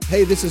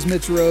Hey, this is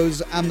Mitch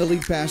Rose. I'm the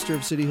lead pastor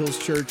of City Hills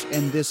Church,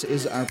 and this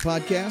is our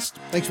podcast.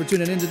 Thanks for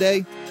tuning in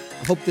today.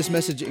 I hope this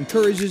message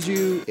encourages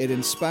you, it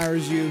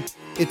inspires you,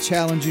 it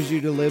challenges you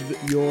to live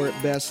your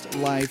best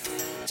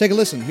life. Take a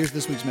listen. Here's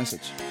this week's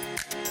message.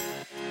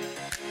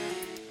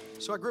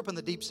 So I grew up in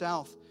the Deep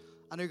South.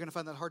 I know you're going to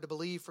find that hard to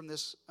believe from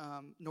this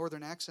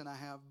northern accent I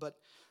have, but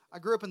I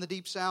grew up in the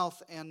Deep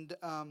South, and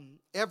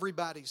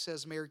everybody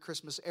says Merry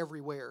Christmas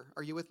everywhere.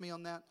 Are you with me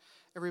on that,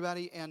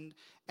 everybody?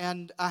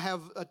 And I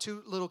have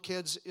two little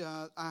kids.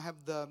 I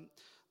have the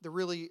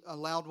really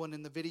loud one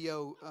in the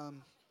video.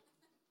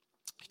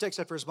 He takes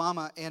that for his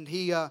mama, and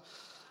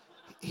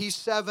he's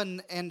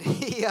 7, and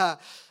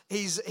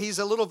he's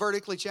a little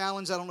vertically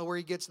challenged. I don't know where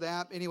he gets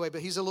that anyway,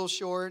 but he's a little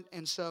short,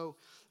 and so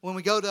when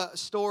we go to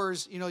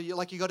stores, you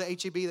go to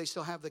H-E-B, they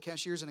still have the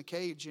cashiers in a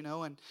cage,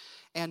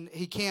 and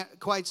he can't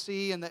quite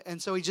see,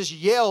 and so he just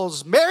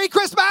yells, "Merry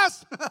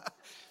Christmas!"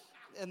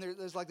 And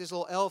there's like this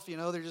little elf,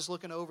 they're just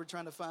looking over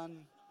trying to find.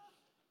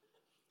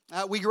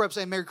 We grew up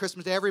saying Merry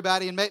Christmas to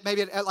everybody, and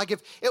maybe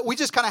we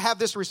just kind of have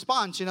this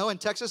response, in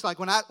Texas, like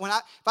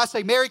if I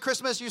say Merry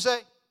Christmas, you say,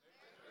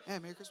 "Yeah,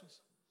 Merry Christmas."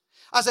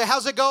 I say,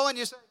 "How's it going?"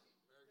 You say,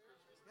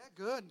 "Yeah,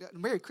 good."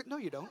 No,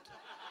 you don't.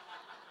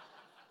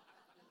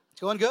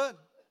 It's going good.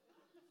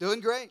 Doing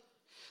great.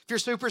 If you're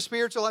super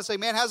spiritual, I say,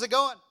 "Man, how's it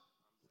going?"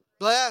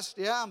 "Blessed."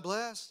 "Yeah, I'm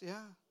blessed."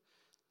 "Yeah."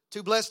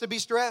 "Too blessed to be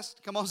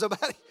stressed." Come on,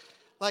 somebody.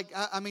 We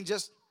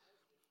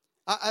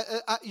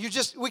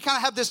kind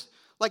of have this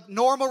like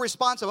normal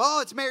response of, "Oh,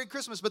 it's Merry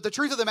Christmas." But the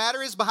truth of the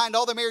matter is, behind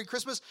all the Merry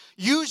Christmas,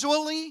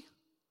 usually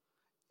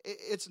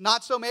it's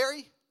not so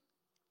merry.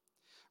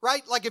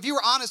 Right? Like if you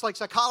were honest, like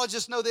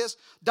psychologists know this,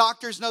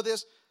 doctors know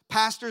this,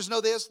 pastors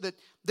know this, that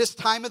this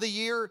time of the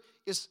year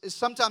is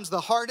sometimes the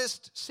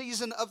hardest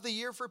season of the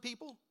year for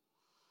people.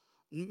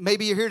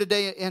 Maybe you're here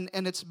today and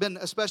it's been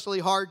especially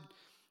hard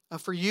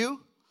for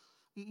you.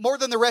 More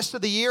than the rest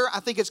of the year, I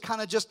think it's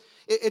kind of just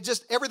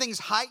everything's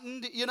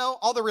heightened,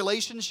 all the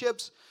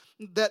relationships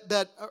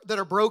that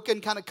are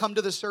broken kind of come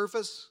to the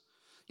surface.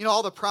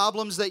 All the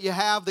problems that you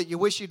have that you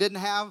wish you didn't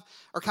have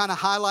are kind of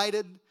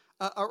highlighted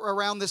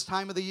around this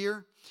time of the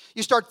year.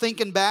 You start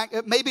thinking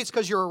back. Maybe it's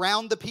because you're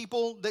around the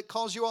people that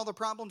cause you all the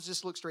problems.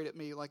 Just look straight at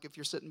me, like if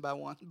you're sitting by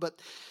one. But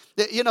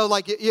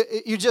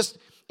you just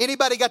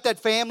anybody got that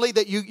family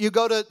that you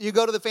go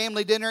to the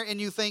family dinner and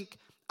you think,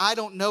 "I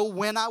don't know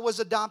when I was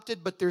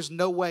adopted, but there's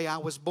no way I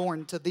was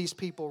born to these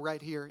people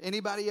right here."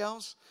 Anybody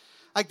else?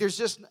 Like there's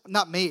just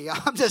not me.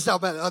 I'm just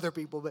talking about other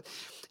people,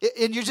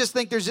 and you just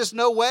think there's just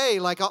no way.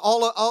 Like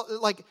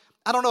like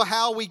I don't know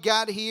how we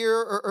got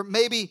here, or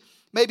maybe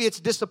it's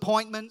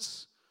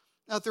disappointments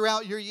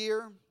throughout your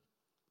year.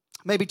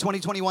 Maybe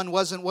 2021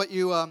 wasn't what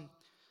you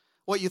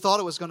thought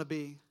it was going to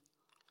be.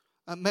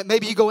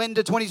 Maybe you go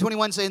into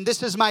 2021 saying,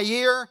 "This is my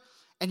year,"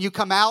 and you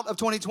come out of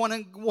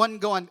 2021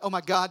 going, "Oh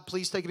my God,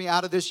 please take me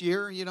out of this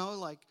year."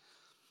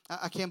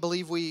 I can't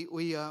believe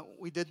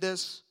we did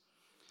this.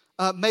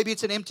 Maybe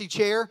it's an empty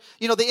chair.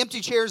 The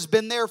empty chair's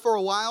been there for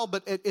a while,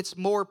 but it's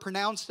more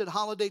pronounced at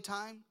holiday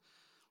time.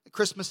 At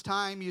Christmas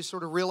time, you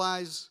sort of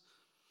realize,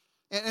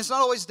 and it's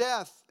not always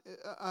death.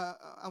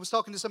 I was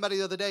talking to somebody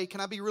the other day. Can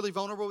I be really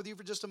vulnerable with you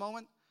for just a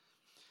moment?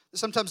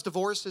 Sometimes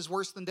divorce is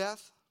worse than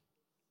death.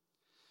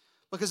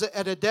 Because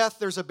at a death,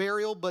 there's a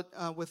burial, but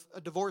with a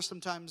divorce,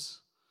 sometimes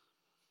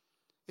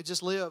it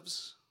just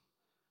lives.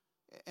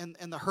 And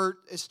the hurt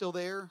is still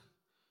there.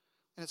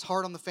 And it's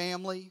hard on the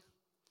family.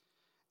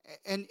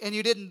 And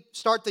you didn't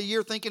start the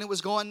year thinking it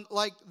was going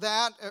like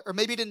that, or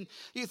maybe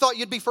you thought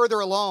you'd be further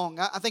along.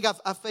 I think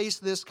I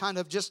faced this kind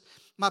of just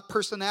my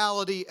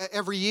personality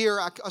every year.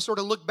 I sort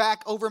of look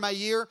back over my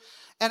year,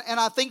 and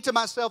I think to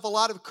myself a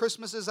lot of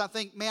Christmases, I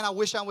think, man, I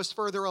wish I was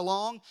further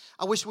along.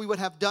 I wish we would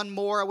have done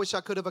more. I wish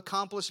I could have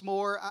accomplished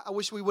more. I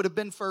wish we would have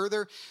been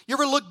further. You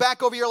ever look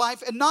back over your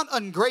life and not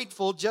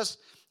ungrateful, just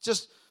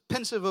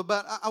pensive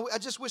about, I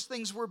just wish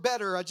things were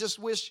better. I just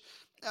wish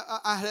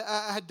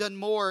I had done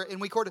more. And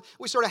we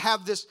sort of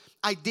have this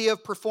idea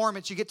of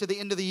performance. You get to the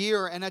end of the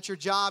year, and at your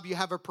job, you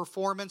have a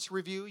performance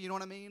review. You know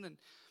what I mean?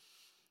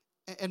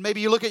 And maybe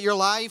you look at your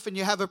life, and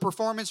you have a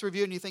performance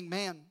review, and you think,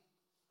 man,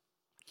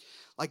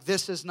 like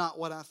this is not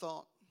what I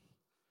thought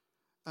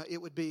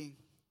it would be.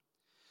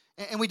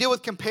 And we deal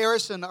with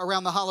comparison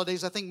around the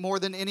holidays, I think, more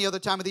than any other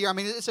time of the year. I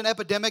mean, it's an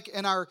epidemic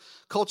in our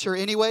culture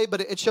anyway,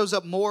 but it shows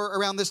up more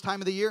around this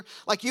time of the year.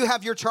 Like you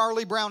have your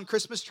Charlie Brown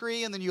Christmas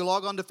tree, and then you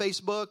log on to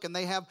Facebook, and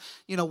they have,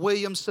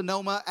 Williams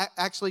Sonoma.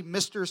 Actually,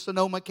 Mr.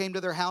 Sonoma came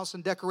to their house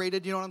and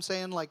decorated, you know what I'm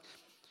saying? Like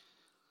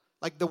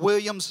the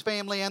Williams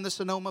family and the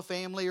Sonoma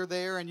family are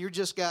there, and you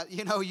just got,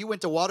 you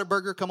went to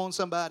Whataburger, come on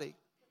somebody.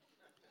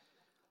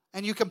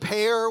 And you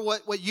compare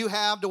what you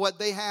have to what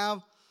they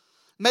have.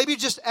 Maybe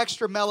just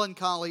extra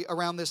melancholy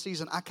around this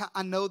season.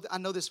 I know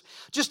this.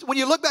 Just when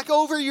you look back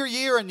over your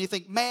year and you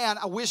think, man,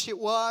 I wish it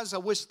was. I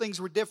wish things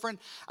were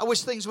different. I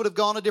wish things would have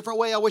gone a different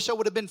way. I wish I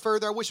would have been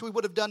further. I wish we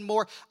would have done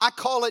more. I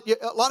call it,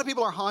 a lot of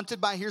people are haunted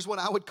by, here's what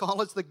I would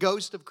call it, the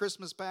ghost of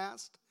Christmas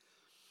past.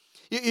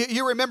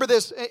 You remember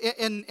this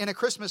in A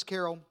Christmas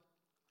Carol.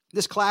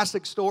 This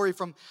classic story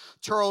from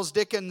Charles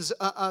Dickens,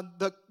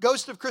 the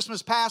ghost of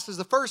Christmas Past is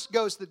the first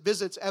ghost that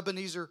visits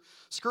Ebenezer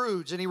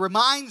Scrooge. And he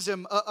reminds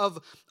him of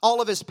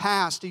all of his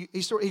past. He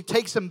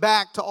takes him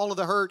back to all of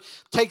the hurt,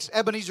 takes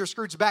Ebenezer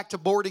Scrooge back to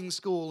boarding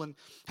school and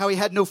how he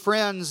had no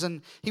friends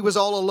and he was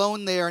all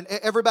alone there. And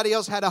everybody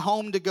else had a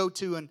home to go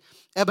to and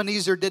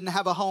Ebenezer didn't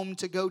have a home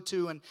to go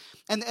to.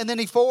 And then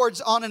he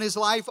forwards on in his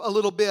life a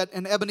little bit,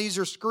 and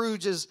Ebenezer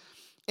Scrooge is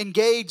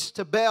engaged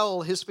to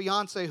Belle, his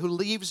fiance, who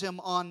leaves him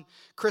on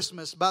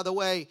Christmas. By the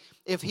way,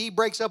 if he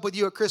breaks up with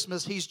you at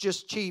Christmas, he's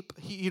just cheap.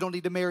 You don't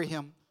need to marry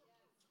him.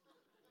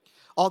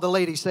 All the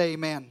ladies say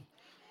amen.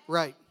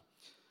 Right.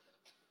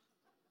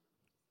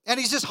 And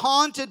he's just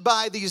haunted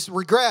by these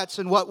regrets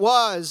and what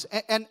was.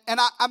 And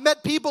I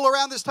met people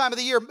around this time of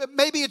the year.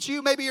 Maybe it's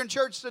you, maybe you're in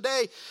church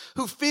today,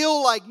 who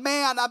feel like,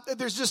 man,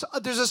 there's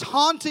this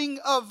haunting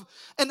of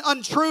an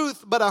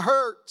untruth, but a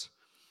hurt.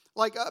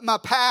 Like my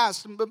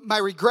past, my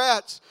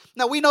regrets.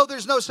 Now, we know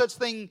there's no such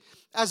thing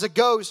as a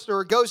ghost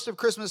or a ghost of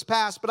Christmas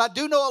past, but I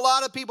do know a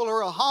lot of people who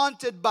are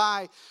haunted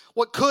by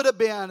what could have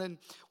been and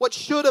what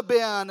should have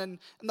been and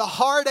the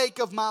heartache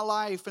of my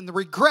life and the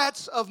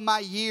regrets of my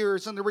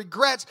years and the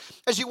regrets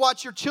as you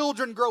watch your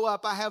children grow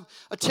up. I have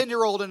a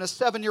 10-year-old and a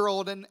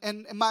 7-year-old,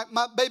 and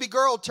my baby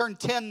girl turned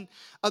 10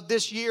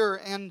 this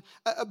year, and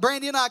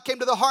Brandy and I came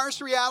to the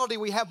harsh reality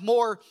we have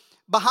more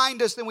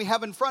behind us than we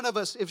have in front of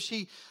us. If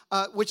she,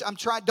 which I'm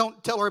trying,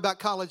 don't tell her about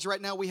college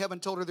right now. We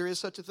haven't told her there is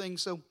such a thing.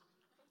 So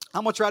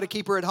I'm going to try to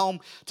keep her at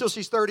home till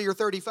she's 30 or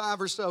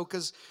 35 or so.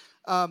 Because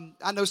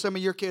I know some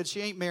of your kids,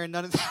 she ain't married,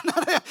 none of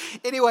that.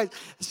 Anyway,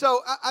 so,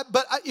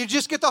 but you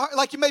just get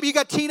like maybe you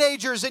got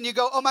teenagers and you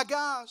go, oh my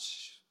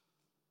gosh.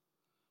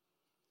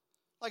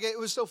 Like it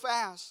was so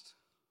fast.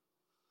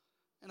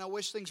 And I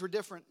wish things were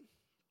different.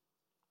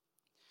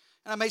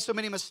 And I made so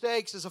many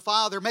mistakes as a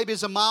father. Maybe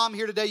as a mom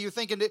here today, you're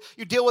thinking that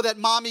you deal with that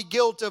mommy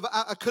guilt of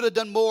I could have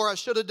done more, I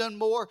should have done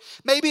more.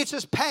 Maybe it's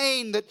just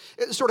pain that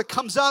it sort of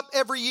comes up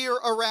every year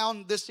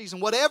around this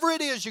season. Whatever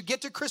it is, you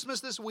get to Christmas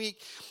this week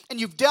and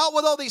you've dealt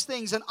with all these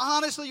things, and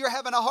honestly, you're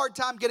having a hard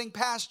time getting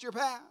past your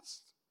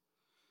past.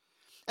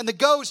 And the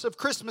ghost of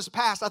Christmas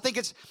past, I think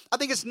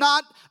it's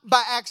not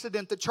by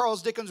accident that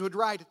Charles Dickens would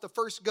write it, the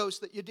first ghost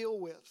that you deal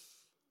with.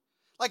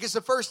 Like it's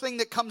the first thing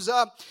that comes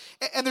up.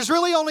 And there's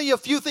really only a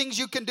few things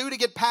you can do to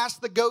get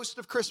past the ghost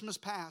of Christmas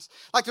past.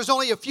 Like there's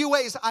only a few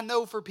ways I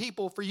know for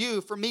people, for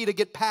you, for me to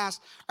get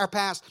past our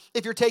past.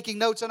 If you're taking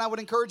notes, and I would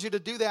encourage you to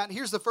do that. And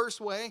here's the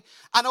first way.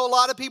 I know a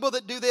lot of people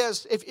that do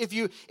this. If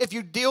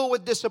you deal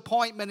with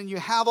disappointment and you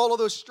have all of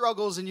those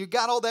struggles and you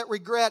got all that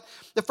regret,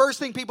 the first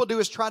thing people do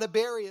is try to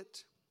bury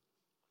it.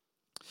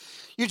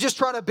 You just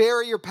try to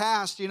bury your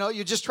past,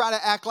 You just try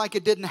to act like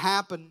it didn't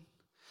happen.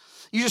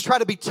 You just try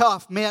to be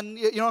tough, man.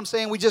 You know what I'm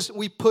saying?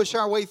 We push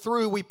our way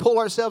through. We pull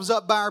ourselves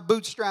up by our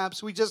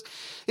bootstraps.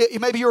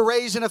 Maybe you're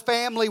raised in a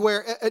family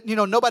where,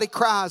 nobody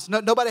cries.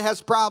 Nobody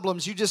has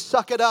problems. You just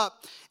suck it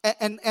up.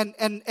 And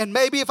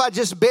maybe if I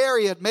just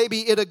bury it,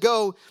 maybe it'll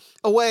go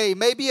away.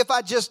 Maybe if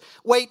I just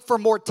wait for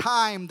more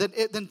time,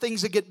 then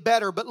things will get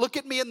better. But look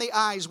at me in the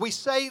eyes. We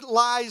say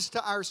lies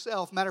to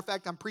ourselves. Matter of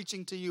fact, I'm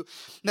preaching to you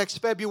next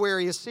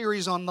February a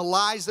series on the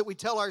lies that we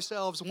tell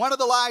ourselves. One of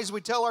the lies we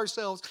tell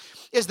ourselves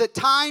is that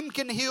time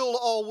can heal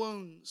all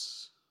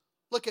wounds.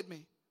 Look at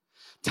me.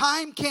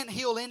 Time can't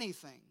heal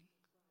anything.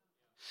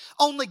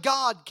 Only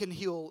God can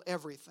heal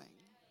everything.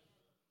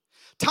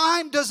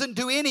 Time doesn't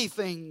do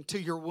anything to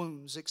your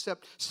wounds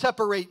except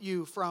separate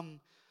you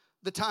from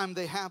the time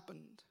they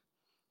happened.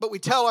 But we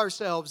tell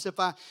ourselves, if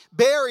I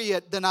bury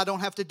it, then I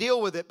don't have to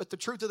deal with it. But the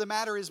truth of the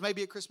matter is,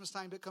 maybe at Christmas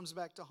time it comes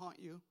back to haunt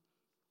you.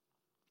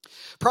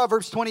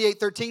 Proverbs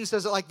 28:13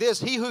 says it like this: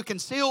 he who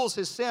conceals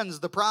his sins,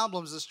 the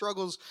problems, the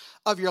struggles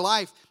of your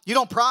life, you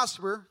don't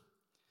prosper.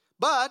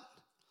 But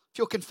if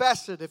you'll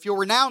confess it, if you'll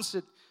renounce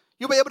it,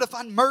 you'll be able to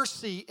find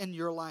mercy in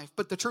your life.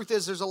 But the truth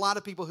is, there's a lot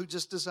of people who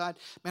just decide,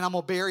 man, I'm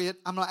going to bury it.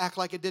 I'm going to act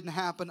like it didn't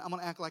happen. I'm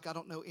going to act like I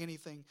don't know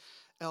anything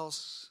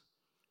else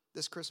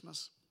this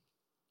Christmas.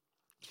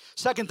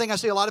 Second thing I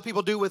see a lot of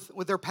people do with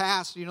their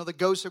past, the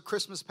ghost of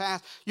Christmas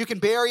past, you can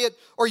bury it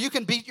or you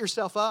can beat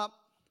yourself up.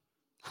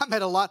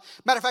 Matter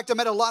of fact, I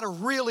met a lot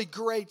of really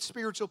great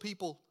spiritual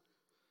people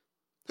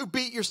who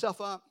beat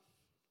yourself up.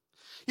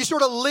 You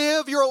sort of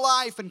live your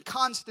life in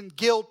constant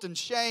guilt and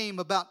shame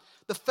about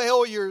the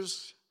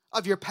failures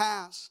of your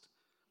past.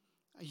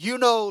 You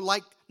know,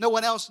 like no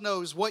one else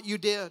knows, what you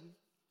did,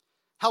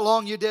 how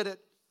long you did it,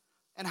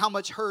 and how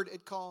much hurt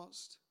it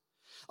caused.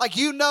 Like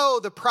you know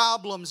the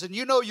problems and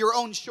you know your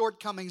own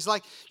shortcomings.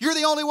 Like you're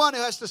the only one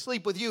who has to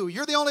sleep with you.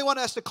 You're the only one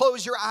who has to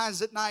close your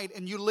eyes at night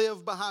and you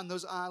live behind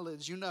those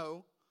eyelids. You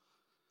know.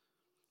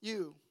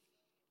 You.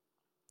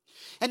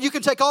 And you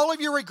can take all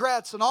of your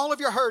regrets and all of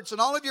your hurts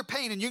and all of your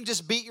pain and you can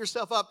just beat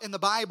yourself up. In the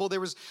Bible, there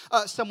was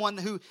someone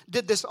who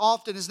did this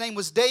often. His name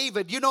was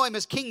David. You know him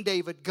as King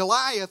David.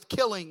 Goliath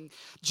killing,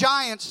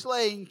 giant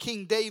slaying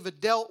King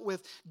David dealt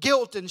with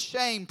guilt and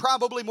shame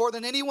probably more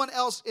than anyone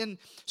else in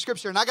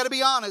Scripture. And I got to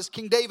be honest,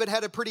 King David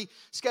had a pretty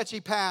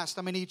sketchy past.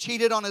 I mean, he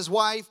cheated on his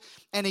wife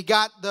and he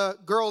got the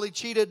girl he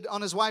cheated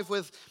on his wife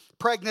with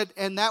pregnant,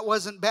 and that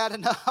wasn't bad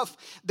enough.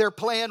 Their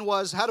plan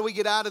was, how do we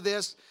get out of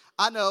this?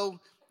 I know,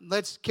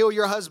 let's kill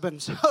your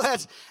husband. So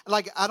that's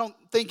like, I don't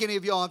think any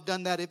of y'all have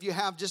done that. If you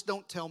have, just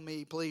don't tell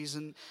me, please.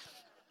 And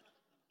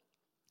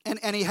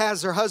he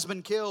has her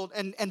husband killed.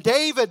 And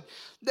David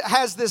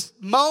has this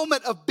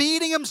moment of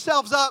beating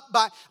himself up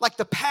by, like,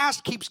 the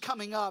past keeps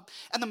coming up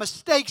and the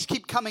mistakes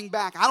keep coming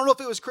back. I don't know if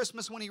it was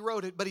Christmas when he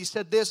wrote it, but he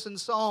said this in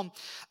Psalm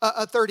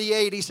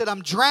 38. He said,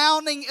 I'm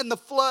drowning in the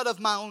flood of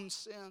my own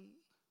sin,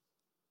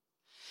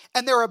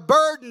 and they're a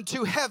burden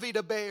too heavy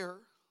to bear.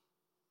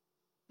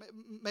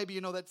 Maybe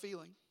you know that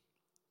feeling.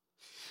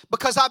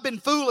 Because I've been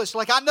foolish.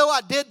 Like, I know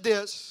I did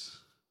this,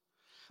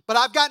 but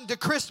I've gotten to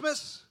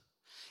Christmas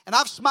and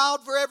I've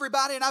smiled for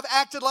everybody and I've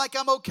acted like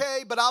I'm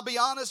okay, but I'll be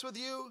honest with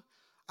you,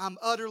 I'm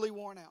utterly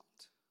worn out,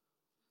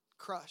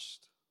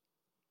 crushed.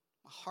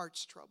 My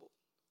heart's troubled.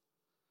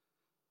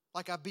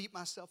 Like I beat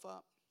myself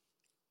up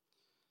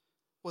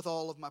with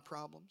all of my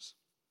problems.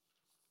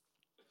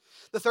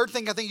 The third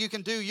thing I think you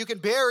can do, you can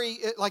bury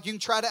it, like you can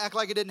try to act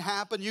like it didn't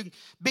happen. You can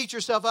beat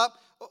yourself up.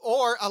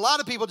 Or a lot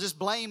of people just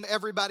blame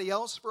everybody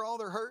else for all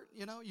their hurt.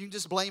 You know, you can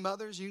just blame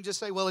others. You can just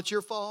say, well, it's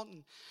your fault.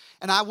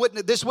 And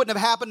this wouldn't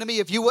have happened to me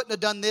if you wouldn't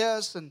have done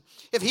this. And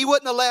if he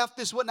wouldn't have left,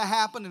 this wouldn't have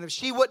happened. And if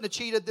she wouldn't have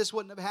cheated, this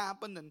wouldn't have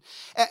happened.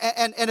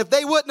 And if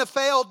they wouldn't have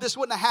failed, this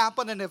wouldn't have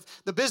happened. And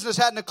if the business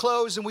hadn't have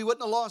closed, and we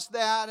wouldn't have lost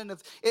that. And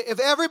if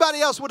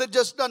everybody else would have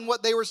just done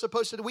what they were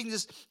supposed to do,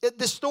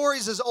 this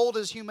story's as old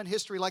as human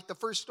history, like the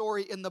first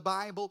story in the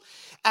Bible.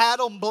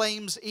 Adam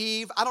blames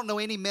Eve. I don't know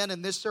any men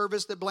in this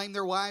service that blame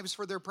their wives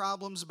for their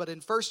problems, but in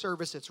first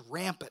service, it's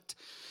rampant.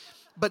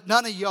 But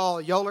none of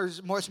y'all are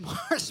much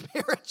more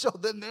spiritual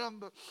than them.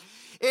 But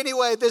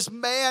anyway, this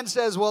man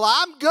says, well,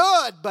 I'm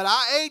good, but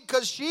I ate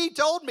because she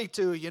told me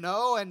to, you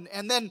know.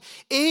 And then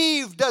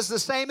Eve does the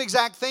same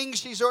exact thing.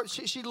 She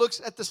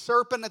looks at the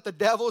serpent, at the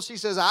devil. She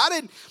says,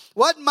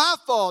 wasn't my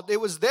fault. It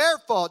was their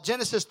fault.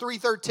 Genesis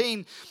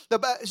 3:13,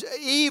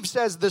 Eve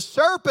says, the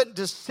serpent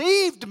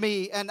deceived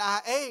me and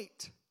I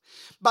ate.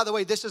 By the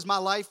way, this is my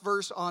life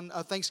verse on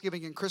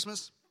Thanksgiving and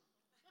Christmas.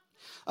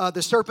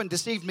 The serpent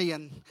deceived me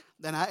and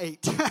then I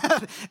ate.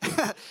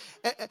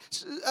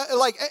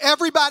 Like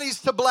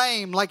everybody's to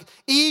blame. Like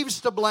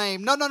Eve's to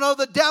blame. No,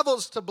 the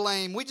devil's to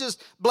blame. We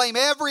just blame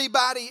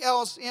everybody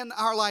else in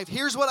our life.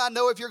 Here's what I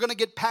know: if you're going to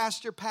get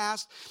past your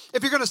past,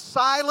 if you're going to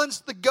silence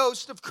the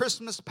ghost of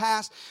Christmas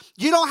past,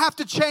 you don't have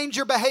to change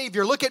your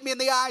behavior. Look at me in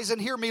the eyes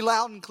and hear me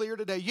loud and clear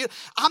today.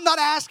 I'm not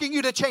asking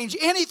you to change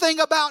anything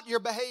about your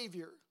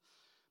behavior,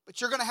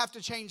 but you're going to have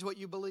to change what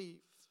you believe.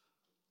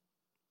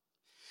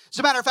 As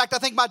a matter of fact, I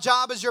think my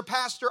job as your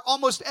pastor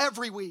almost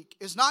every week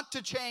is not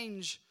to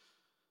change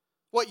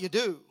what you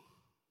do.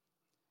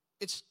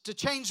 It's to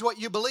change what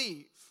you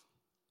believe.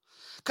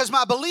 Because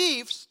my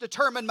beliefs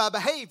determine my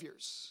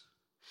behaviors.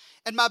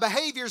 And my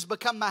behaviors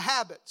become my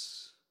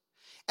habits.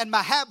 And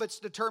my habits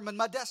determine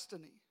my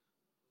destiny.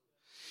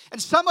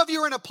 And some of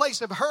you are in a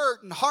place of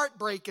hurt and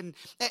heartbreak, and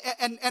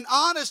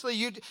honestly,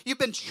 you've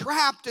been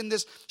trapped in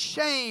this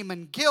shame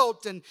and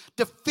guilt and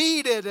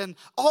defeated and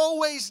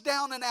always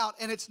down and out.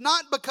 And it's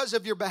not because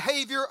of your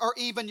behavior or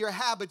even your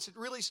habits. It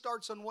really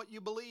starts on what you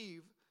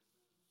believe.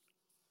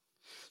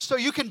 So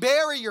you can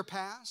bury your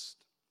past.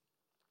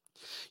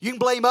 You can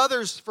blame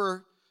others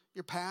for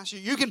your past.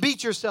 You can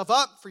beat yourself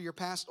up for your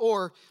past,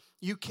 or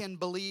you can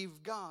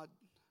believe God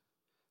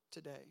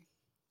today.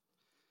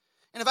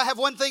 And if I have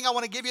one thing I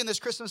want to give you in this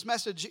Christmas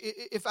message,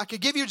 if I could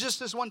give you just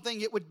this one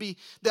thing, it would be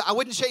that I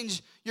wouldn't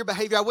change your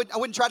behavior. I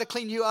wouldn't try to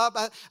clean you up.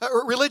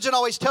 Religion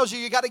always tells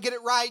you got to get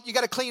it right. You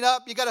got to clean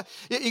up. You got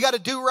to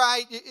do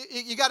right.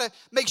 You got to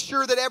make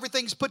sure that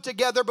everything's put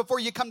together before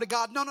you come to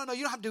God. No.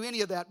 You don't have to do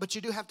any of that, but you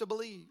do have to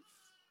believe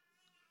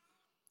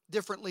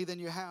differently than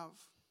you have.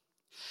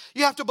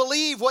 You have to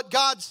believe what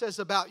God says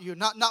about you,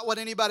 not what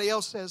anybody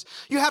else says.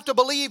 You have to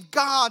believe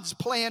God's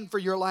plan for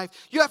your life.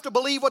 You have to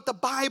believe what the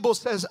Bible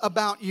says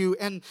about you.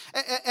 And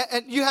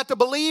you have to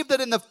believe that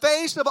in the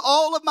face of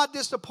all of my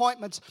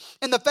disappointments,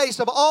 in the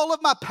face of all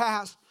of my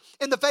past,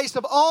 in the face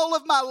of all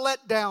of my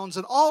letdowns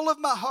and all of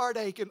my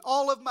heartache and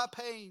all of my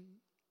pain,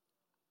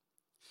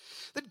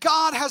 that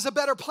God has a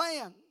better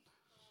plan.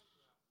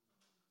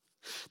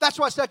 That's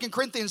why 2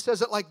 Corinthians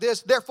says it like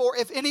this: therefore,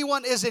 if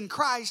anyone is in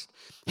Christ,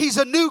 he's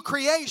a new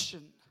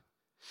creation.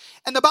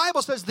 And the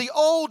Bible says the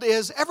old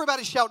is,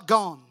 everybody shout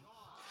gone.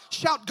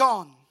 Shout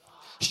gone.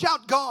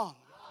 Shout gone.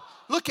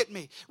 Look at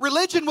me.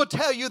 Religion will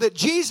tell you that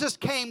Jesus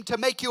came to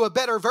make you a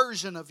better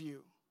version of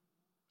you.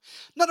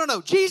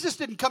 No. Jesus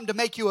didn't come to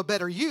make you a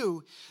better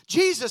you.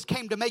 Jesus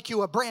came to make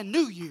you a brand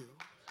new you.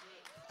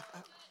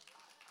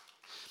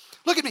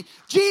 Look at me.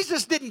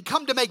 Jesus didn't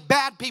come to make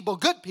bad people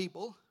good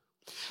people.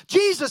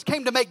 Jesus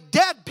came to make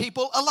dead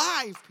people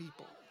alive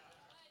people.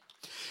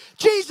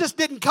 Jesus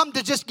didn't come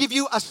to just give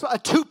you a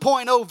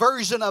 2.0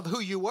 version of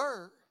who you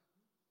were.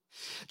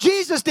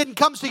 Jesus didn't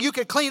come so you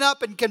could clean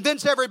up and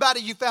convince everybody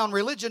you found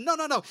religion.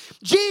 No.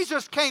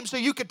 Jesus came so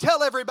you could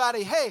tell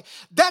everybody, hey,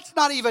 that's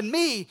not even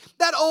me.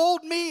 That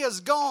old me is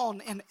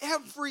gone and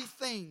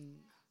everything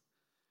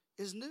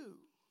is new.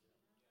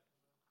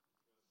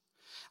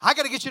 I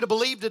got to get you to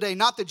believe today,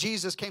 not that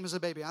Jesus came as a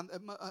baby.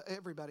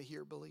 Everybody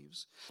here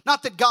believes.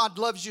 Not that God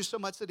loves you so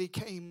much that he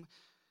came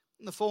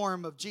in the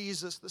form of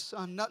Jesus, the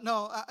Son.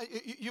 No,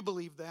 you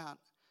believe that.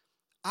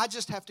 I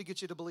just have to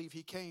get you to believe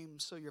he came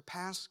so your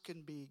past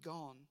can be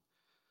gone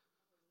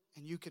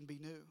and you can be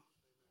new.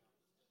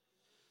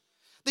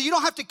 That you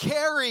don't have to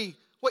carry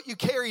what you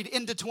carried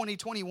into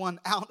 2021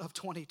 out of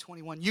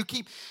 2021. You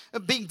keep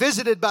being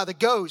visited by the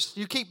ghost.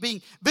 You keep being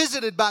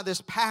visited by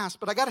this past.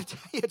 But I got to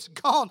tell you, it's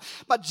gone.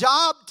 My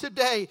job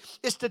today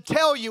is to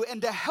tell you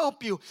and to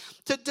help you,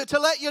 to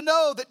let you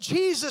know that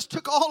Jesus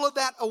took all of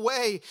that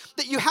away.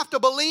 That you have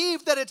to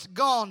believe that it's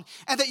gone.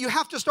 And that you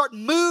have to start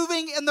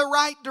moving in the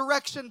right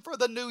direction for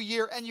the new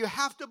year. And you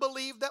have to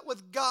believe that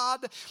with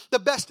God, the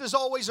best is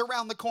always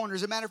around the corner.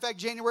 As a matter of fact,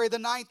 January the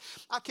 9th,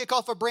 I kick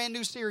off a brand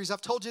new series.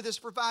 I've told you this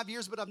for 5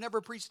 years, but I've never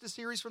preached a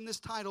series from this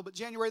title. But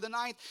January the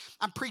 9th,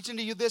 I'm preaching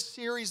to you this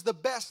series, The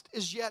Best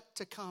Is Yet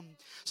to Come.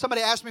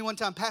 Somebody asked me one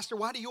time, Pastor,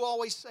 why do you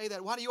always say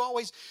that? Why do you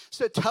always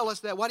tell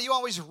us that? Why do you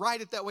always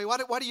write it that way? Why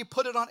do you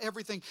put it on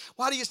everything?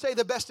 Why do you say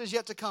the best is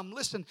yet to come?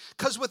 Listen,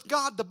 because with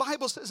God, the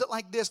Bible says it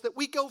like this, that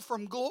we go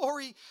from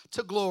glory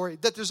to glory,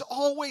 that there's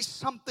always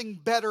something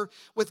better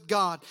with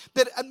God,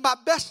 that my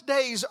best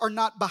days are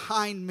not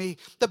behind me.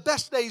 The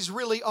best days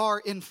really are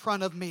in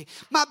front of me.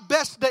 My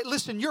best day,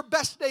 listen, your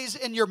best days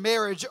in your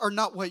marriage are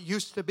not what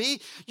used to be.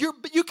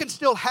 You can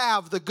still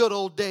have the good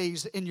old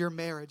days in your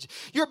marriage.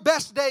 Your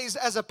best days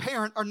as a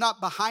parent are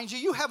not behind you.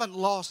 You haven't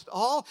lost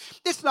all.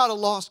 It's not a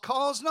lost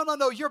cause.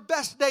 No. Your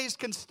best days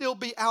can still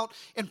be out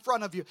in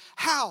front of you.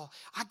 How?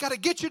 I got to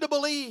get you to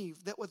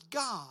believe that with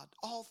God,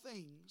 all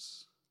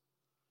things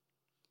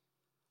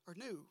are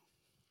new.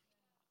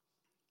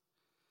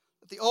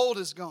 That the old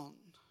is gone.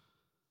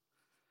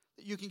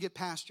 That you can get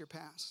past your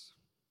past.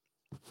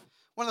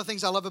 One of the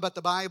things I love about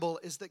the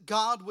Bible is that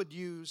God would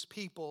use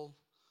people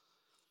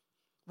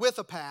with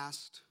a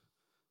past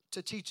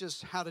to teach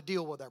us how to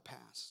deal with our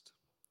past.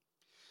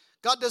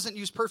 God doesn't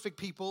use perfect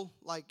people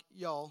like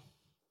y'all.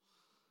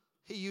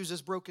 He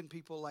uses broken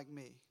people like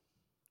me.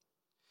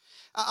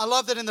 I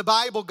love that in the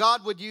Bible,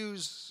 God would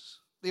use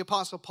the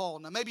Apostle Paul.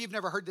 Now, maybe you've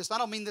never heard this. I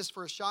don't mean this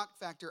for a shock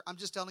factor. I'm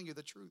just telling you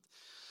the truth.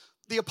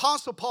 The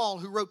Apostle Paul,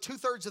 who wrote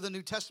 2/3 of the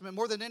New Testament,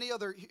 more than any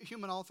other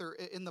human author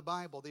in the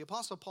Bible, the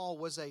Apostle Paul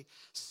was a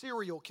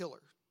serial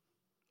killer.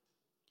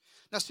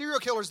 Now, serial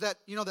killers, that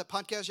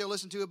podcast y'all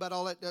listen to about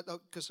all that,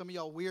 because some of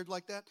y'all weird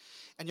like that,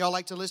 and y'all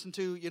like to listen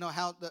to,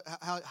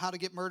 how to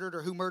get murdered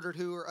or who murdered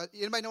who, or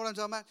anybody know what I'm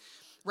talking about?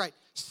 Right.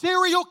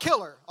 Serial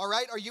killer, all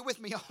right? Are you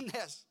with me on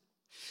this?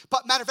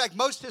 But matter of fact,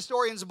 most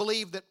historians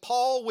believe that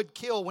Paul would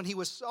kill, when he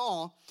was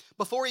Saul,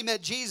 before he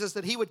met Jesus,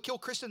 that he would kill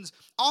Christians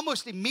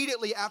almost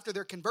immediately after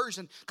their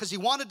conversion because he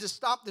wanted to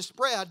stop the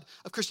spread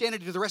of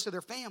Christianity to the rest of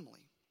their family.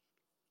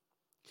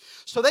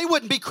 So they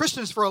wouldn't be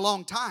Christians for a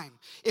long time.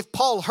 If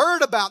Paul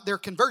heard about their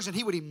conversion,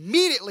 he would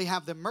immediately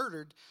have them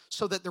murdered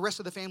so that the rest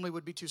of the family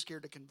would be too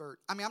scared to convert.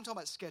 I mean, I'm talking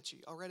about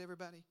sketchy. All right,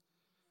 everybody?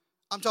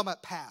 I'm talking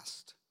about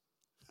past.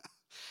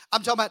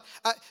 I'm talking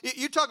about,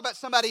 you talk about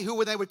somebody who,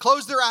 when they would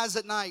close their eyes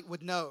at night,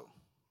 would know,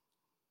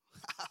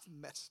 I've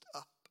messed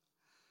up.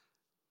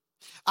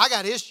 I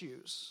got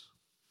issues.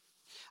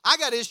 I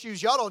got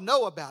issues y'all don't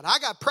know about. I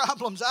got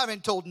problems I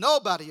haven't told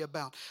nobody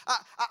about.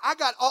 I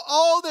got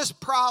all this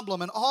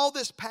problem and all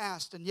this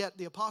past, and yet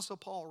the Apostle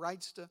Paul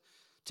writes to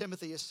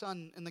Timothy, his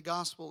son, in the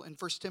gospel in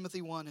 1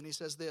 Timothy 1, and he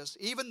says this,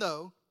 even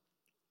though,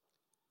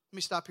 let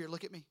me stop here,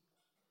 look at me.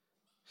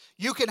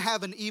 You can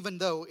have an even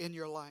though in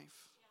your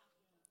life.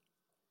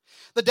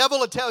 The devil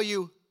will tell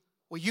you,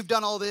 well, you've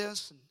done all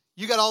this, and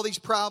you got all these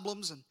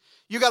problems, and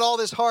you got all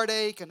this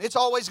heartache, and it's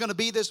always going to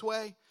be this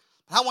way.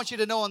 But I want you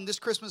to know on this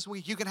Christmas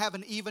week, you can have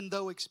an even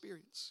though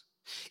experience.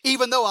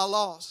 Even though I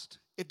lost,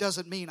 it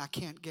doesn't mean I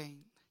can't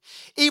gain.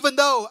 Even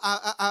though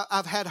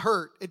I've had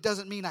hurt, it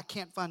doesn't mean I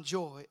can't find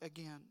joy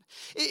again.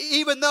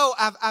 Even though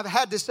I've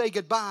had to say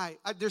goodbye,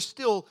 there's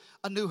still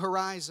a new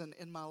horizon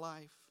in my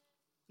life.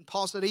 And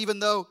Paul said, even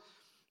though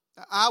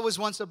I was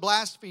once a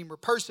blasphemer,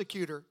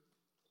 persecutor,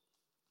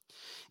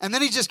 and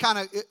then he just kind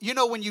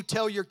of, when you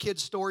tell your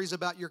kids stories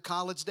about your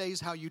college days,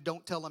 how you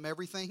don't tell them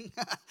everything,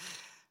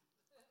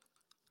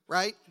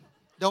 right?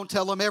 Don't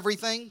tell them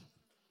everything.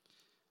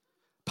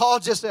 Paul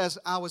just says,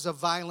 I was a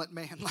violent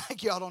man,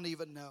 like y'all don't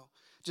even know.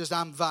 Just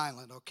I'm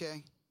violent,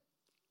 okay?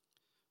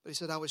 But he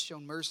said, I was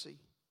shown mercy.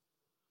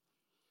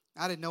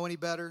 I didn't know any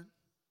better.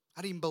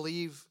 I didn't even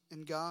believe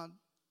in God.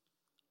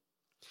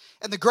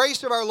 And the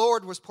grace of our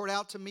Lord was poured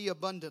out to me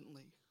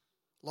abundantly,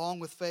 along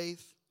with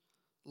faith,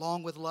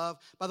 along with love.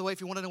 By the way, if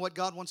you want to know what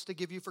God wants to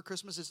give you for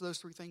Christmas, it's those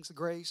three things: the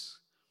grace,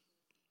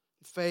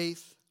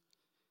 faith,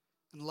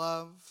 and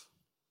love.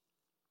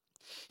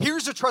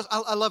 Here's a trust.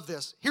 I love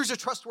this. Here's a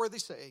trustworthy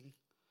saying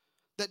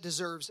that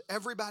deserves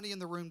everybody in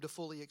the room to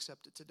fully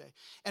accept it today.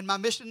 And my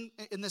mission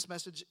in this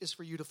message is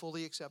for you to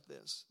fully accept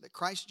this: that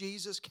Christ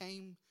Jesus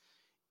came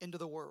into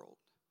the world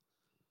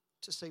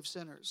to save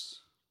sinners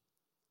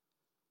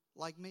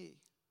like me,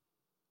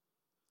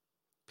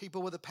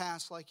 people with a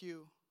past like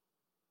you,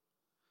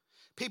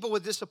 People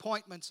with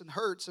disappointments and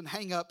hurts and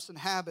hang-ups and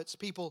habits.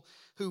 People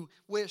who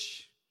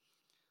wish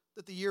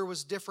that the year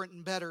was different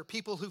and better.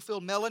 People who feel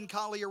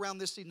melancholy around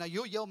this season. Now,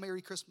 you'll yell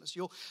Merry Christmas.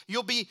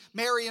 You'll be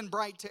merry and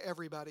bright to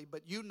everybody.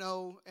 But you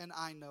know and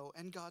I know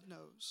and God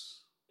knows.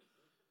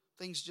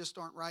 Things just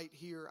aren't right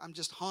here. I'm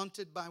just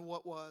haunted by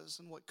what was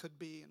and what could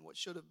be and what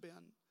should have been.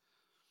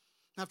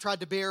 And I've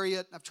tried to bury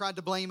it. I've tried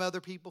to blame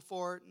other people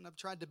for it. And I've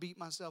tried to beat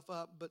myself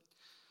up. But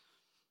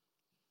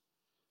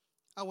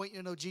I want you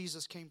to know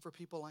Jesus came for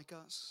people like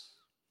us.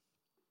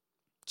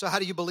 So how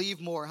do you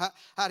believe more?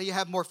 How do you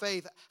have more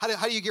faith? How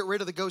do you get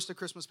rid of the ghost of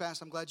Christmas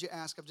past? I'm glad you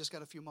asked. I've just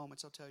got a few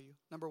moments, I'll tell you.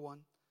 Number one,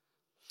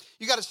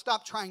 you got to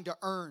stop trying to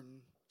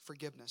earn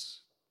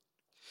forgiveness.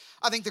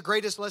 I think the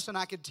greatest lesson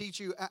I could teach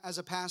you as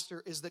a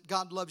pastor is that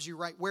God loves you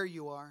right where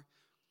you are,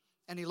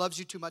 and He loves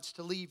you too much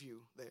to leave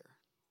you there.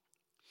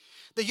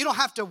 That you don't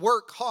have to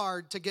work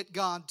hard to get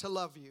God to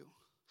love you.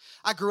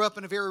 I grew up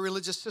in a very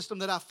religious system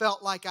that I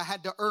felt like I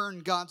had to earn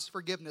God's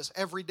forgiveness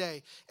every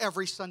day,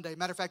 every Sunday.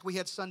 Matter of fact, we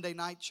had Sunday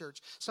night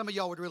church. Some of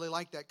y'all would really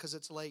like that because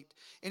it's late.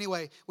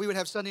 Anyway, we would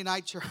have Sunday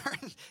night church.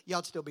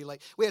 Y'all'd still be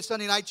late. We had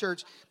Sunday night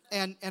church,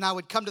 and I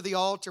would come to the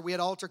altar. We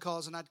had altar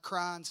calls, and I'd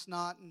cry and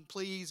snot and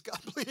please, God,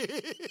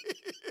 please.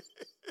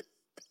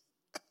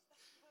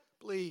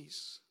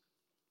 Please.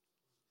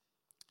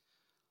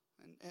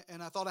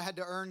 And I thought I had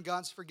to earn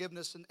God's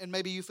forgiveness, and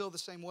maybe you feel the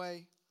same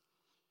way.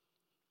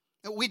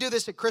 We do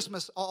this at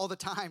Christmas all the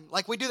time.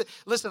 Like we do that.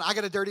 Listen, I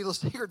got a dirty little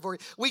secret for you.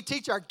 We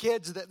teach our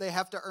kids that they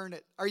have to earn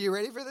it. Are you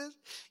ready for this?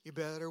 You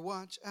better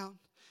watch out.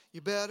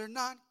 You better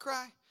not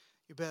cry.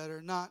 You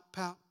better not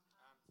pout.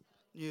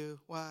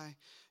 Why?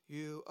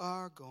 You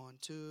are going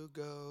to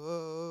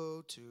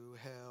go to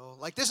hell.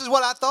 Like this is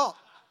what I thought.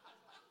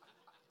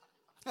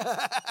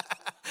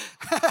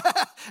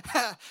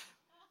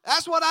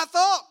 That's what I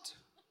thought.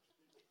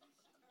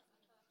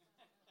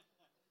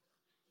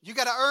 You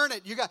got to earn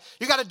it. You got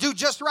to do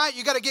just right.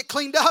 You got to get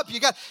cleaned up. You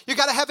got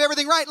to have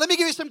everything right. Let me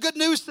give you some good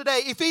news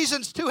today.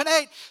 Ephesians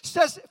 2:8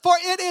 says, "For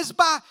it is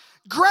by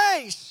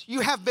grace you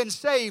have been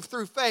saved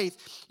through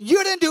faith."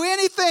 You didn't do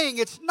anything.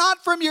 It's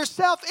not from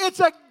yourself. It's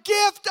a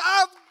gift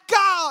of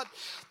God.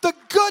 The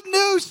good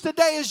news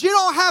today is you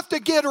don't have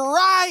to get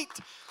right.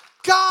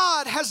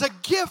 God has a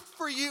gift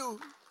for you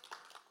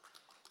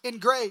in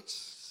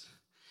grace.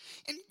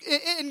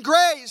 In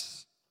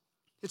grace,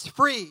 it's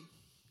free.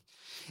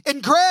 In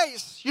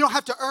grace, you don't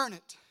have to earn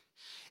it.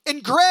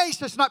 In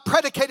grace, it's not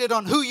predicated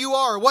on who you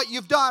are, or what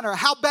you've done, or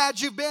how bad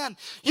you've been.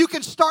 You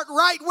can start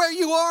right where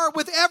you are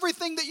with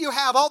everything that you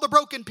have, all the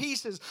broken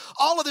pieces,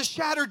 all of the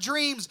shattered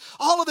dreams,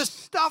 all of the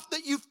stuff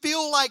that you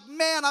feel like,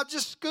 man, I've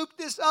just scooped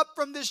this up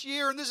from this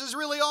year, and this is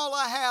really all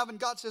I have. And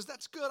God says,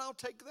 that's good, I'll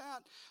take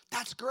that.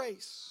 That's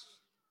grace.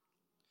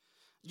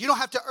 You don't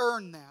have to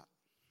earn that.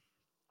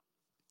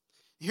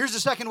 Here's the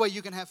second way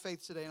you can have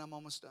faith today, and I'm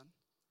almost done.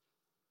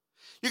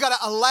 You got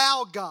to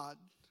allow God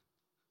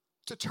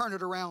to turn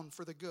it around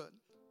for the good.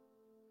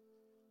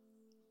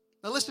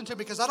 Now listen to me,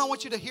 because I don't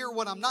want you to hear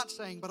what I'm not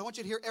saying, but I want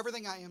you to hear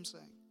everything I am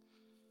saying.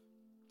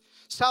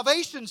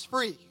 Salvation's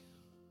free.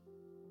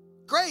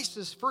 Grace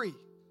is free.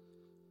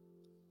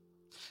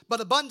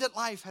 But abundant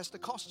life has to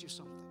cost you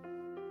something.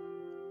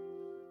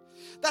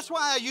 That's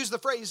why I use the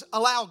phrase,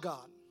 allow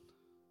God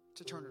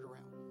to turn it around.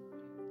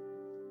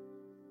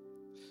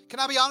 Can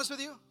I be honest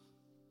with you?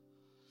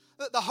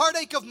 The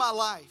heartache of my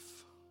life,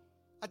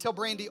 I tell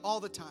Brandy all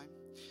the time.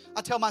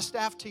 I tell my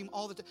staff team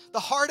all the time. The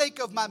heartache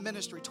of my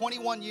ministry,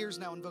 21 years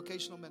now in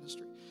vocational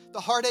ministry.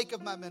 The heartache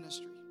of my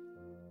ministry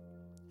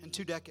in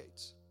 2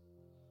 decades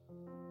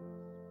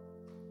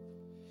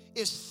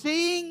is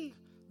seeing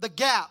the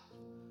gap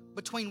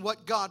between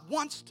what God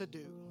wants to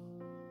do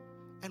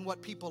and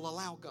what people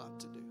allow God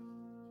to do.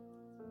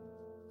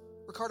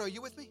 Ricardo, are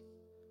you with me?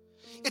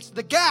 It's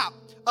the gap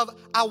of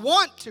I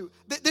want to.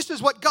 This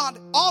is what God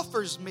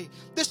offers me.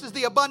 This is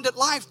the abundant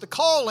life, the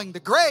calling, the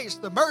grace,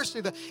 the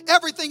mercy, the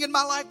everything in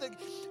my life.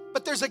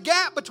 But there's a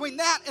gap between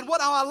that and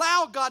what I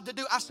allow God to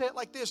do. I say it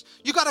like this.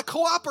 You got to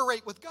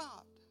cooperate with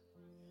God.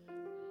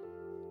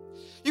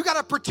 You got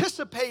to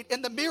participate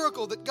in the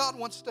miracle that God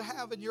wants to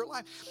have in your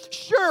life.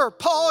 Sure,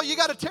 Paul, you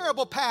got a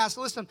terrible past.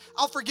 Listen,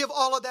 I'll forgive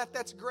all of that.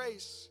 That's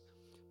grace.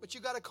 But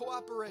you got to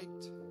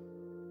cooperate.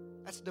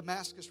 That's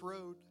Damascus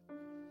Road.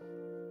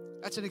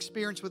 That's an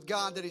experience with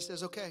God that He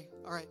says, okay,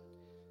 all right,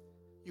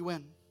 you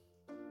win.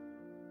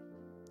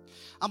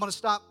 I'm going to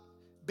stop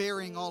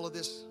burying all of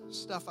this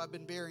stuff I've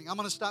been burying. I'm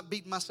going to stop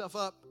beating myself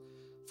up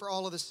for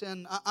all of the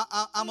sin.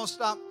 I'm going to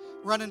stop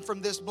running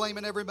from this,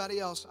 blaming everybody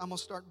else. I'm going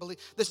to start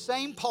believing. The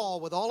same Paul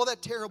with all of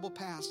that terrible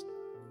past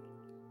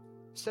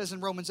says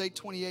in Romans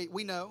 8:28,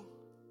 we know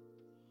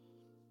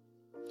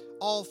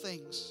all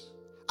things.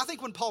 I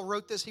think when Paul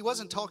wrote this, he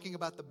wasn't talking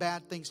about the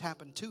bad things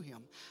happened to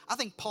him. I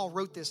think Paul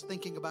wrote this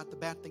thinking about the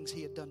bad things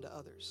he had done to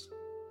others.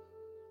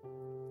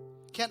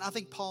 I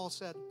think Paul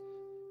said,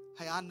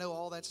 hey, I know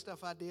all that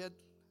stuff I did.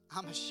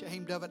 I'm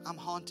ashamed of it. I'm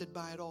haunted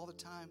by it all the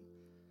time.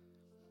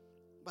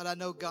 But I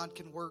know God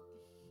can work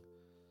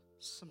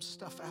some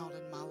stuff out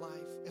in my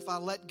life. If I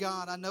let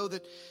God, I know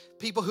that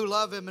people who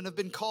love Him and have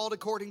been called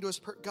according to His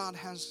God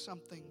has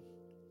something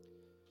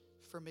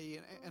for me.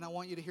 And I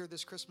want you to hear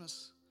this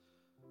Christmas,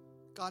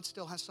 God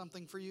still has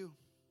something for you.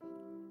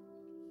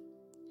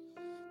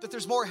 That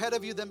there's more ahead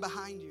of you than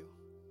behind you.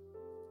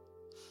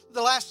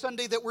 The last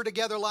Sunday that we're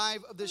together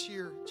live of this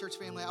year, church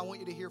family, I want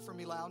you to hear from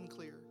me loud and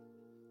clear.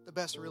 The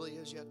best really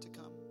is yet to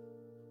come.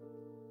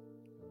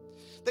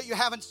 That you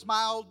haven't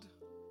smiled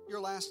your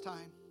last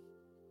time.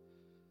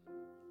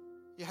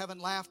 You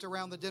haven't laughed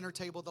around the dinner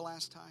table the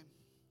last time.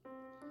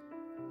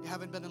 You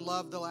haven't been in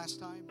love the last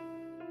time.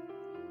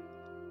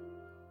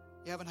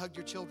 You haven't hugged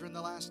your children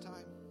the last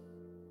time.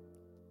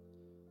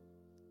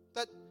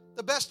 That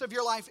the best of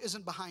your life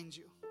isn't behind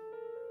you.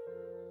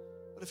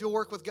 But if you'll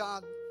work with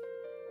God,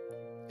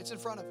 it's in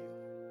front of you.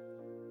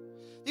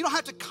 You don't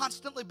have to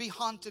constantly be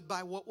haunted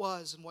by what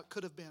was and what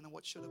could have been and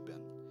what should have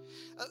been.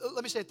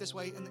 Let me say it this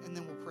way, and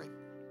then we'll pray.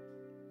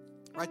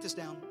 Write this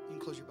down. You can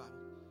close your Bible.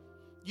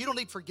 You don't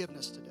need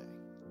forgiveness today.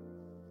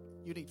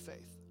 You need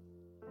faith.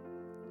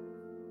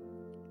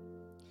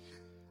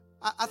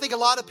 I think a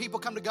lot of people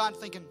come to God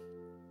thinking,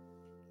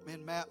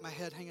 man, Matt, my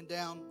head hanging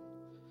down.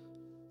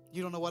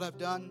 You don't know what I've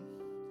done.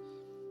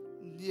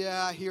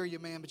 Yeah, I hear you,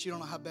 man, but you don't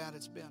know how bad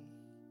it's been.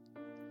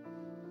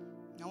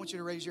 I want you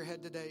to raise your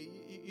head today.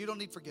 You don't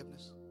need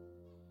forgiveness.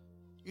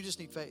 You just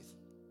need faith.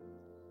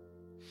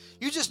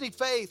 You just need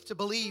faith to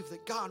believe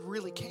that God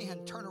really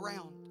can turn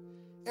around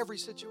every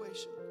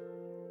situation.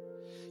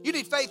 You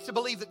need faith to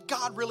believe that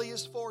God really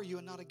is for you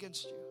and not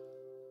against you.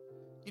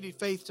 You need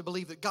faith to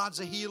believe that God's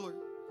a healer.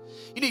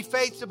 You need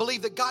faith to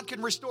believe that God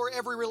can restore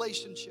every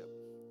relationship.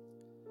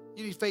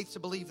 You need faith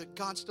to believe that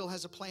God still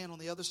has a plan on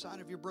the other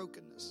side of your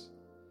brokenness.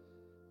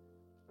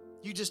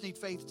 You just need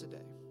faith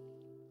today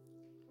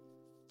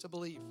to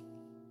believe.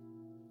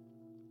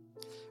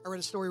 I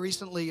read a story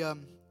recently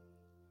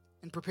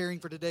in preparing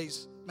for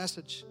today's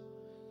message.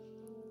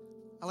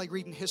 I like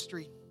reading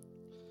history.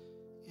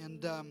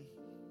 And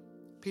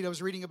Pete, I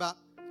was reading about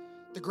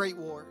the Great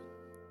War.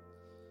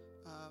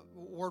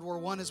 World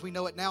War I as we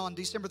know it now on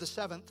December the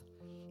 7th,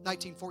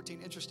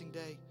 1914. Interesting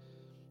day,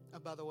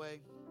 by the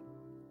way.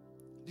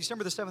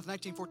 December the 7th,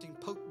 1914,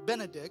 Pope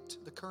Benedict,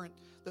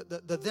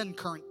 the then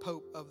current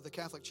Pope of the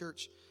Catholic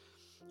Church,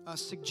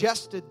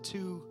 suggested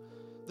to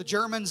the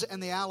Germans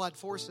and the Allied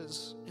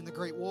forces in the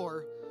Great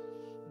War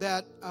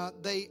that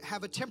they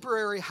have a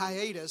temporary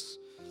hiatus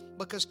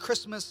because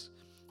Christmas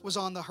was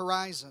on the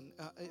horizon.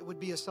 It would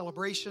be a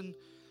celebration.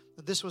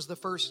 This was the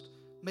first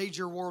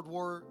major world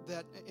war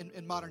that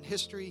in modern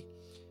history.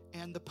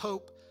 And the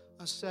Pope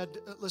said,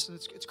 listen,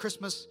 it's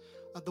Christmas.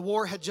 The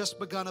war had just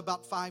begun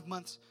about 5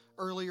 months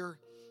earlier,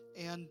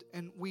 and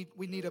we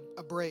need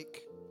a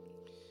break.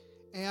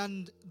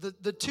 And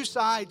the two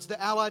sides,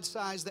 the Allied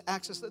sides, the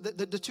Axis,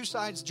 the two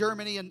sides,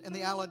 Germany and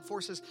the Allied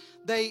forces,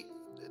 they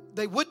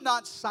would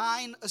not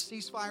sign a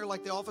ceasefire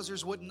like the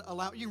officers wouldn't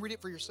allow. You can read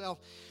it for yourself.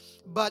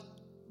 But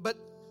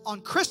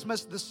on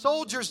Christmas, the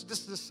soldiers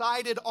just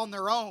decided on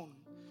their own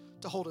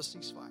to hold a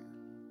ceasefire.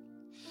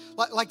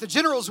 Like the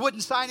generals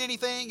wouldn't sign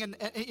anything, and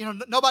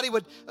nobody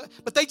would,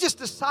 but they just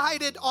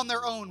decided on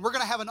their own, we're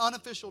going to have an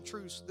unofficial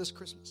truce this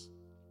Christmas.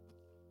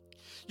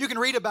 You can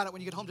read about it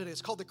when you get home today.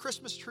 It's called the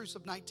Christmas Truce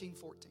of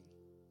 1914.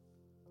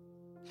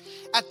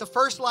 At the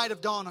first light of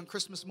dawn on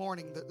Christmas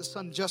morning, the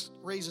sun just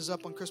raises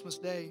up on Christmas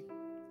Day,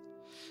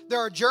 there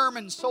are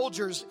German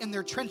soldiers in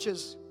their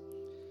trenches.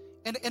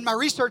 And in my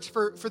research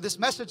for this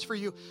message for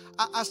you,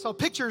 I saw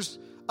pictures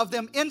of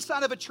them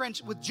inside of a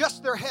trench with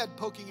just their head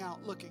poking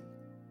out, looking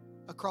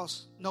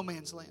across no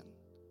man's land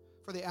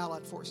for the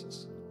Allied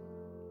forces.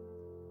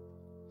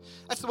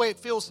 That's the way it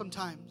feels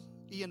sometimes,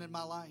 Ian, in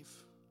my life.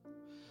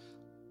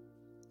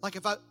 Like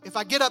if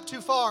I get up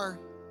too far,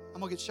 I'm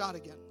going to get shot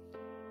again.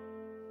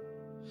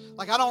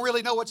 Like I don't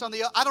really know what's on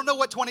I don't know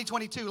what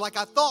 2022, like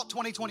I thought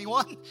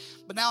 2021,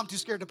 but now I'm too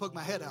scared to poke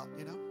my head out,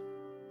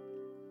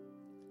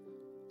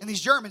 And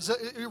these Germans,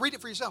 read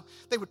it for yourself,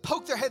 they would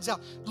poke their heads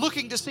out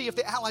looking to see if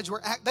the Allies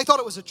were, they thought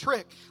it was a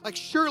trick. Like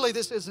surely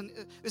this isn't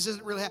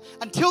really happening.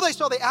 Until they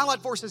saw the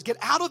Allied forces get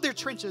out of their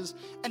trenches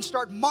and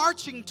start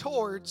marching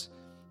towards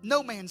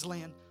no man's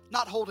land,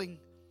 not holding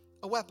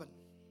a weapon.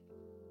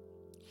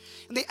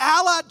 And the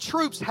Allied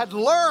troops had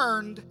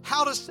learned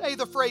how to say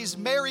the phrase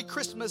Merry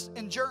Christmas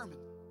in German.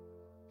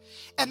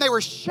 And they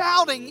were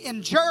shouting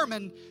in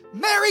German,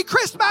 Merry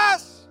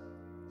Christmas,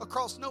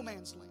 across no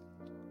man's land.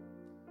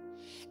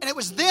 And it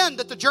was then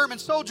that the German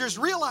soldiers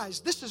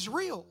realized this is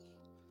real.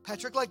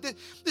 Patrick, like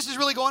this is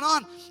really going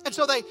on. And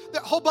so their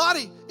whole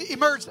body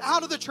emerged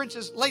out of the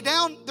trenches, lay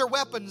down their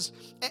weapons,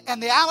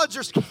 and the Allies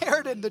are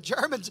scared and the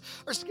Germans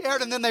are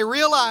scared. And then they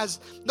realize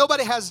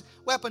nobody has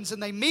weapons,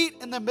 and they meet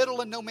in the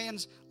middle of no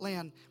man's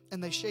land,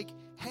 and they shake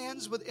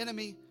hands with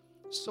enemy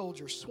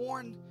soldiers,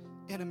 sworn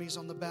enemies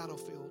on the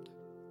battlefield.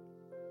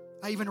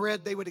 I even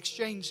read they would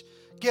exchange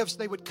gifts.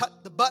 They would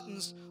cut the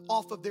buttons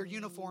off of their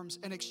uniforms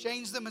and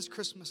exchange them as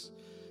Christmas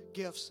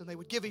gifts, and they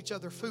would give each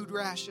other food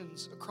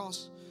rations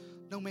across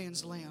no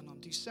man's land on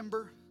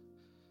December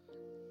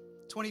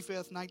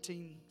 25th,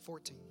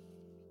 1914.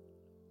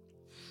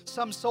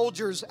 some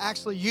soldiers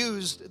actually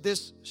used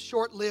this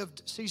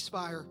short-lived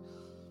ceasefire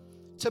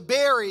to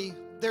bury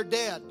their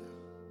dead.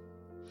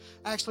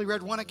 I actually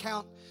read one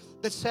account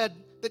that said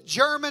that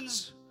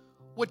Germans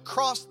would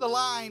cross the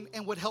line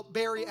and would help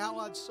bury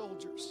Allied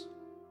soldiers.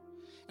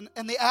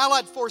 And the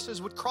Allied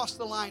forces would cross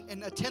the line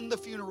and attend the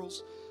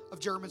funerals of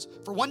Germans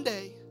for one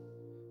day,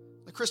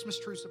 the Christmas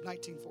truce of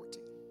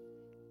 1914.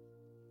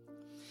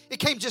 It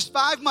came just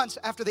 5 months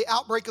after the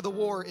outbreak of the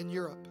war in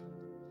Europe.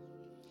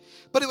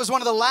 But it was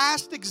one of the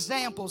last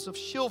examples of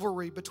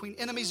chivalry between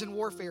enemies in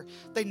warfare.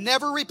 They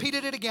never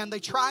repeated it again. They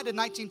tried in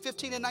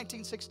 1915 and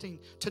 1916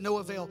 to no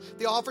avail.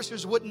 The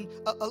officers wouldn't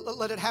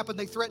let it happen.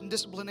 They threatened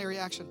disciplinary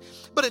action.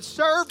 But it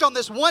served on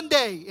this one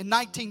day in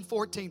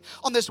 1914,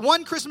 on this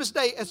one Christmas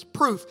day, as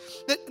proof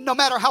that no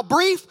matter how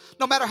brief,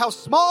 no matter how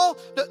small,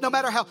 no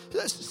matter how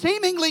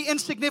seemingly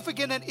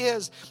insignificant it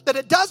is, that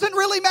it doesn't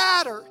really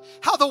matter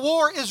how the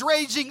war is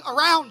raging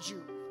around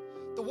you.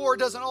 The war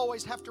doesn't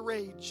always have to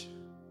rage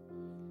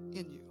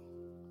in you.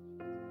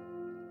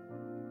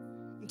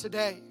 And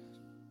today,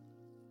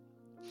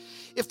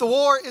 if the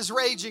war is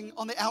raging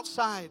on the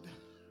outside,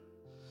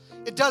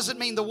 it doesn't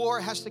mean the war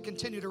has to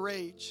continue to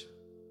rage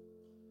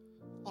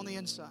on the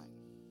inside.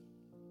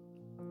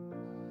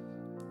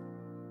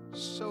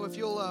 So if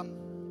you'll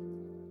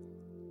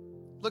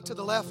look to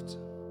the left,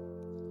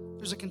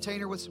 there's a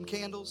container with some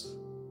candles.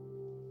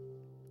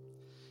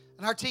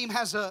 And our team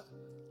has a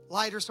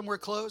lighter somewhere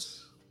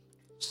close.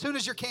 As soon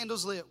as your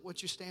candle's lit, would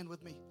you stand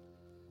with me?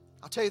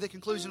 I'll tell you the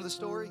conclusion of the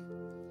story.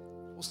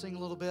 We'll sing a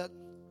little bit,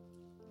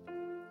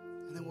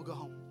 and then we'll go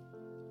home.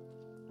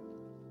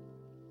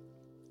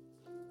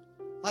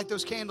 Light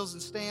those candles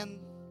and stand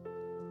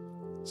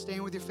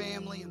with your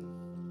family. And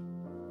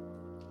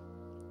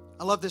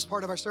I love this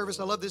part of our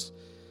service. I love this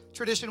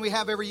tradition we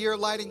have every year,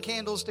 lighting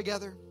candles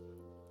together.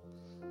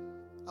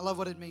 I love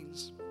what it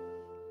means.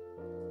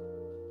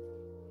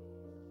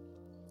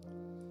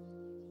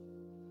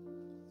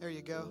 There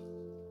you go.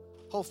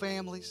 Whole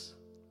families.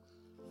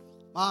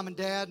 Mom and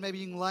Dad, maybe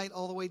you can light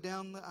all the way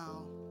down the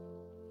aisle.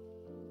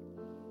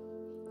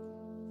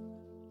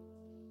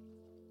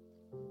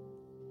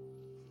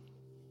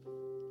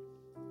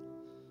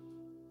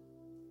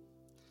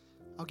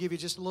 I'll give you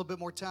just a little bit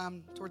more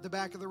time toward the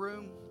back of the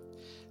room.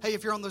 Hey,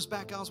 if you're on those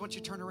back aisles, why don't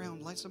you turn around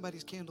and light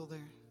somebody's candle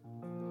there?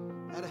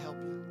 That'll help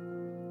you.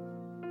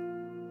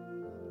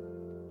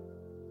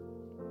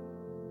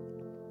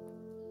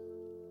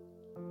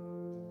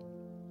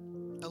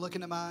 Now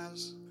looking at my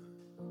eyes.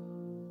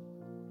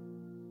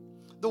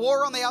 The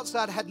war on the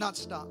outside had not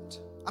stopped.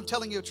 I'm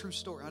telling you a true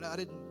story. I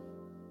didn't.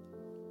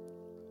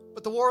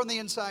 But the war on the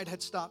inside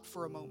had stopped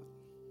for a moment.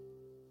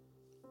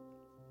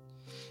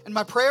 And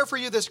my prayer for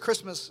you this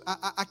Christmas,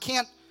 I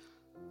can't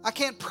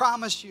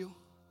promise you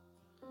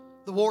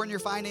the war in your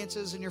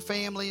finances and your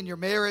family and your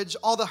marriage,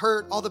 all the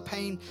hurt, all the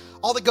pain,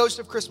 all the ghosts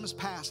of Christmas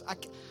past.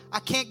 I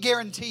can't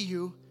guarantee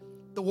you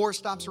the war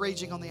stops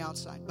raging on the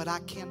outside, but I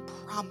can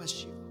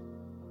promise you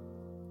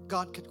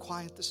God could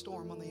quiet the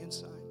storm on the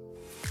inside.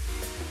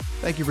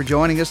 Thank you for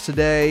joining us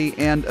today,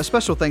 and a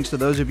special thanks to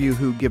those of you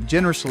who give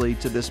generously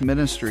to this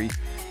ministry.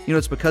 You know,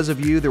 it's because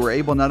of you that we're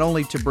able not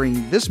only to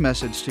bring this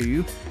message to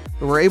you,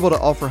 but we're able to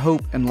offer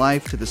hope and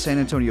life to the San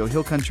Antonio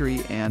Hill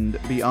Country and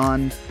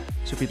beyond.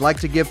 So if you'd like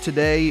to give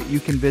today, you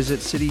can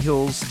visit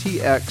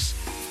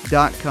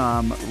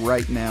cityhillstx.com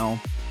right now.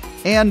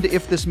 And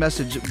if this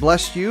message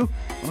blessed you,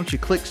 why don't you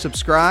click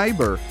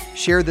subscribe or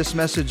share this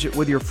message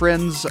with your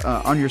friends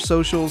on your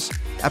socials.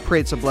 I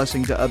pray it's a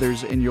blessing to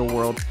others in your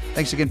world.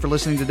 Thanks again for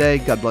listening today.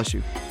 God bless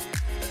you.